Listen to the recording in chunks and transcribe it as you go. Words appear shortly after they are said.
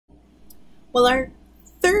Well, our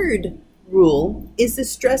third rule is the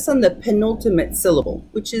stress on the penultimate syllable,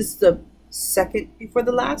 which is the second before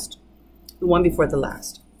the last, the one before the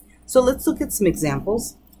last. So let's look at some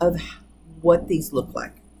examples of what these look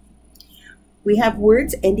like. We have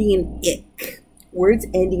words ending in ick, words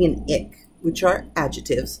ending in ick, which are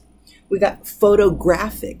adjectives. We got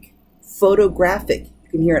photographic, photographic. You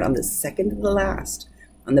can hear it on the second to the last,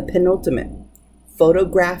 on the penultimate,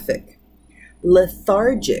 photographic.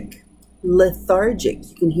 Lethargic, lethargic.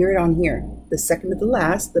 You can hear it on here, the second to the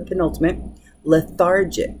last, the penultimate,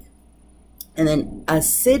 lethargic. And then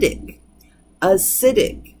acidic,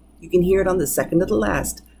 acidic. You can hear it on the second to the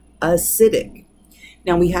last, acidic.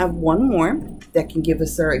 Now we have one more that can give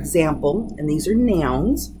us our example, and these are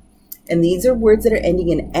nouns. And these are words that are ending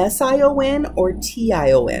in S-I-O-N or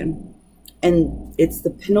T-I-O-N. And it's the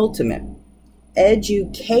penultimate.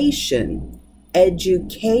 Education,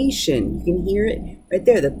 education. You can hear it right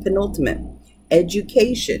there, the penultimate.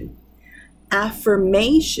 Education.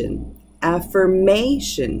 Affirmation,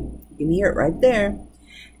 affirmation. You can hear it right there.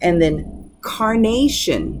 And then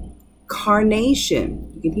carnation,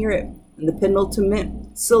 carnation. You can hear it in the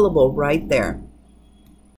penultimate syllable right there.